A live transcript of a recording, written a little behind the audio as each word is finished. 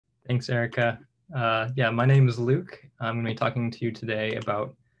Thanks, Erica. Yeah, my name is Luke. I'm going to be talking to you today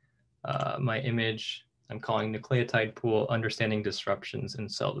about my image I'm calling Nucleotide Pool Understanding Disruptions in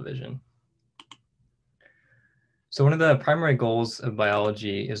Cell Division. So one of the primary goals of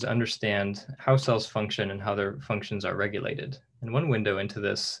biology is to understand how cells function and how their functions are regulated. And one window into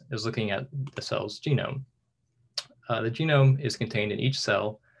this is looking at the cell's genome. The genome is contained in each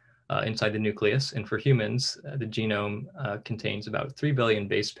cell inside the nucleus. And for humans, the genome contains about 3 billion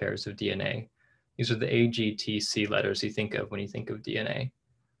base pairs of DNA. These are the A, G, T, C letters you think of when you think of DNA.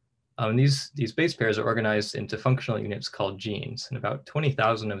 These base pairs are organized into functional units called genes. And about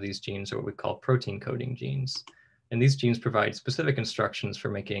 20,000 of these genes are what we call protein coding genes. And these genes provide specific instructions for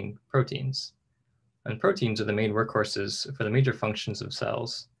making proteins. And proteins are the main workhorses for the major functions of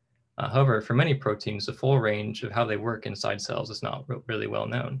cells. However, for many proteins, the full range of how they work inside cells is not really well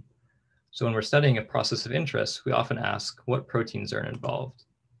known. So when we're studying a process of interest, we often ask what proteins are involved.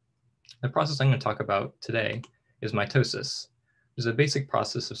 The process I'm going to talk about today is mitosis. It's a basic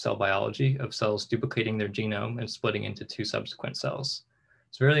process of cell biology of cells duplicating their genome and splitting into two subsequent cells.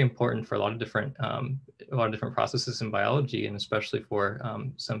 It's really important for a lot of different processes in biology, and especially for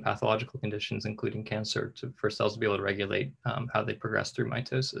some pathological conditions, including cancer, for cells to be able to regulate how they progress through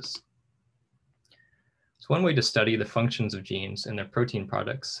mitosis. So one way to study the functions of genes and their protein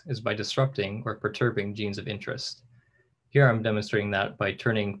products is by disrupting or perturbing genes of interest. Here I'm demonstrating that by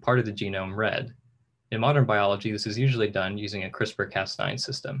turning part of the genome red. In modern biology, this is usually done using a CRISPR-Cas9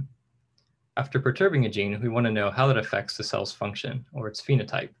 system. After perturbing a gene, we want to know how that affects the cell's function or its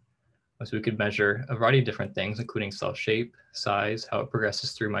phenotype. So we could measure a variety of different things, including cell shape, size, how it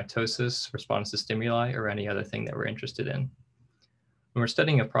progresses through mitosis, response to stimuli, or any other thing that we're interested in. When we're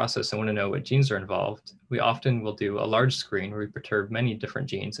studying a process and want to know what genes are involved, we often will do a large screen where we perturb many different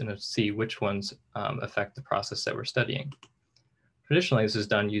genes and see which ones affect the process that we're studying. Traditionally, this is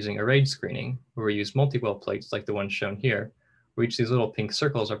done using arrayed screening, where we use multi-well plates like the one shown here, where each of these little pink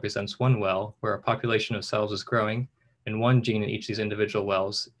circles represents one well where a population of cells is growing and one gene in each of these individual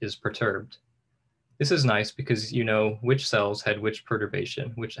wells is perturbed. This is nice because you know which cells had which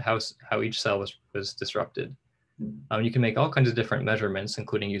perturbation, how each cell was disrupted. You can make all kinds of different measurements,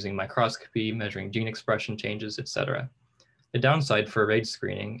 including using microscopy, measuring gene expression changes, etc. The downside for arrayed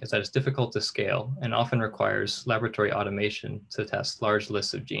screening is that it's difficult to scale and often requires laboratory automation to test large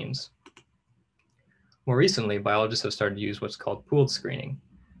lists of genes. More recently, biologists have started to use what's called pooled screening.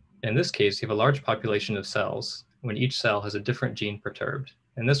 In this case, you have a large population of cells when each cell has a different gene perturbed.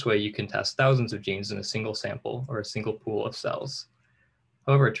 In this way, you can test thousands of genes in a single sample or a single pool of cells.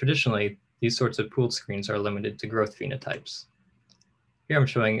 However, traditionally, these sorts of pooled screens are limited to growth phenotypes. Here I'm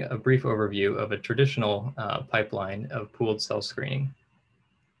showing a brief overview of a traditional pipeline of pooled cell screening.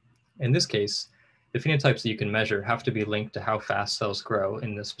 In this case, the phenotypes that you can measure have to be linked to how fast cells grow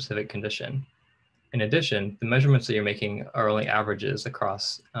in this specific condition. In addition, the measurements that you're making are only averages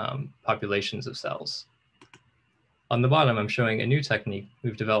across populations of cells. On the bottom, I'm showing a new technique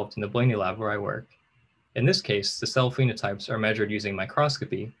we've developed in the Blaney lab where I work. In this case, the cell phenotypes are measured using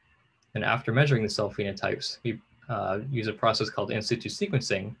microscopy. And after measuring the cell phenotypes, we use a process called in situ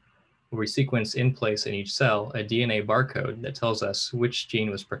sequencing, where we sequence in place in each cell a DNA barcode that tells us which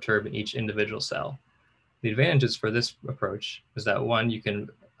gene was perturbed in each individual cell. The advantages for this approach is that one, you can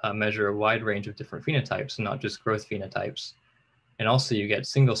measure a wide range of different phenotypes, not just growth phenotypes. And also you get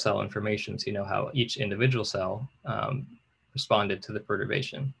single cell information, so you know how each individual cell responded to the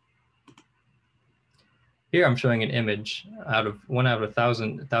perturbation. Here I'm showing an image one out of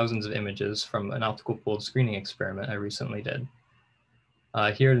thousands of images from an optical pooled screening experiment I recently did.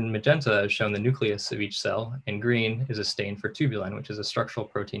 Here in magenta, I've shown the nucleus of each cell, and green is a stain for tubulin, which is a structural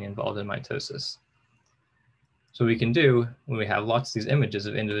protein involved in mitosis. So what we can do when we have lots of these images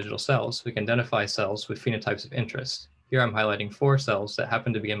of individual cells, we can identify cells with phenotypes of interest. Here I'm highlighting 4 cells that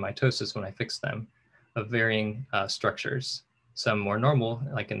happen to be in mitosis when I fix them, of varying structures. Some more normal,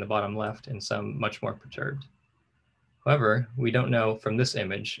 like in the bottom left, and some much more perturbed. However, we don't know from this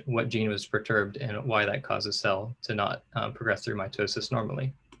image what gene was perturbed and why that causes cell to not progress through mitosis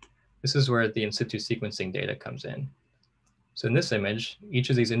normally. This is where the in situ sequencing data comes in. So in this image, each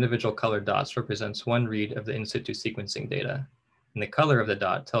of these individual colored dots represents one read of the in situ sequencing data. And the color of the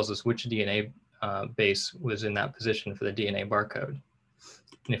dot tells us which DNA base was in that position for the DNA barcode.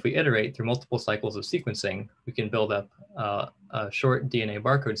 And if we iterate through multiple cycles of sequencing, we can build up a short DNA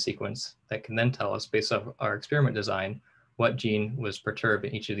barcode sequence that can then tell us, based on our experiment design, what gene was perturbed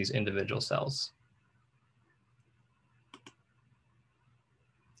in each of these individual cells.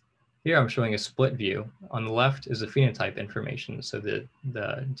 Here I'm showing a split view. On the left is the phenotype information, so the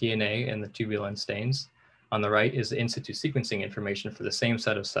DNA and the tubulin stains. On the right is the in situ sequencing information for the same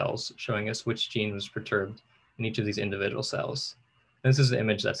set of cells, showing us which gene was perturbed in each of these individual cells. This is the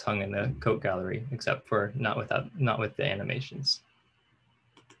image that's hung in the Coat Gallery, except for not with the animations.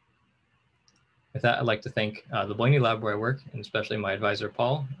 With that, I'd like to thank the Blaney Lab where I work, and especially my advisor,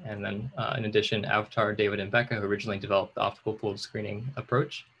 Paul, and then in addition, Avatar, David, and Becca, who originally developed the optical pooled screening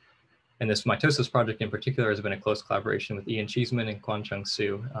approach. And this mitosis project in particular has been a close collaboration with Ian Cheeseman and Quan Chung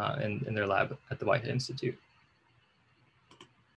Su in their lab at the Whitehead Institute.